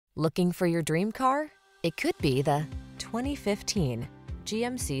Looking for your dream car? It could be the 2015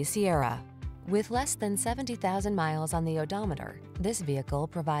 GMC Sierra. With less than 70,000 miles on the odometer, this vehicle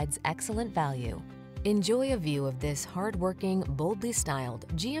provides excellent value. Enjoy a view of this hard-working, boldly styled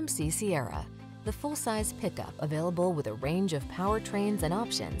GMC Sierra, the full-size pickup available with a range of powertrains and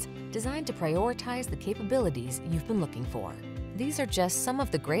options designed to prioritize the capabilities you've been looking for. These are just some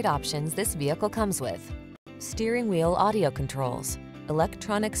of the great options this vehicle comes with: steering wheel audio controls,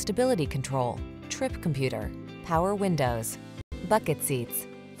 electronic stability control, trip computer, power windows, bucket seats,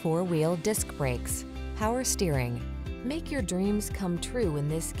 four-wheel disc brakes, power steering. Make your dreams come true in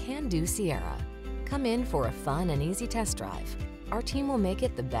this can-do Sierra. Come in for a fun and easy test drive. Our team will make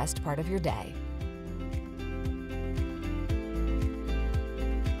it the best part of your day.